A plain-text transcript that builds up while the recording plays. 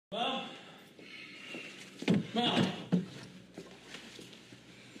Mark!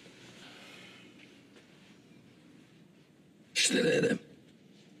 Still there, then?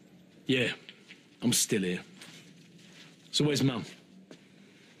 Yeah, I'm still here. So where's Mum?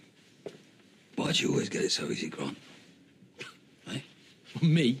 Why'd you always get it so easy, Grant? Eh?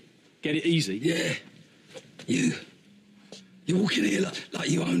 Me? Get it easy? Yeah. You. You walk in here like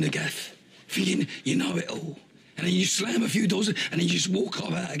you own the gaff, thinking you know it all. And then you slam a few doors and then you just walk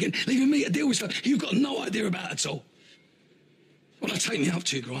off out again, leaving me to deal with stuff you've got no idea about at all. Well, I take me up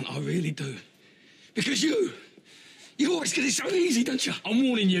to you, Grant, I really do. Because you always get it so easy, don't you? I'm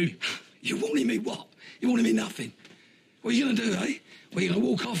warning you. You're warning me what? You're warning me nothing. What are you going to do, eh? Well, you're going to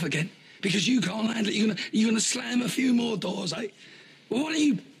walk off again because you can't handle it. You're going to slam a few more doors, eh? Well, why don't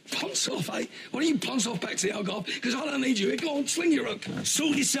you ponce off, eh? Why don't you ponce off back to the Algarve? Because I don't need you. Go on, sling your hook.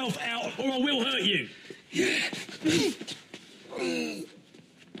 Sort yourself out or I will hurt you. Yeah.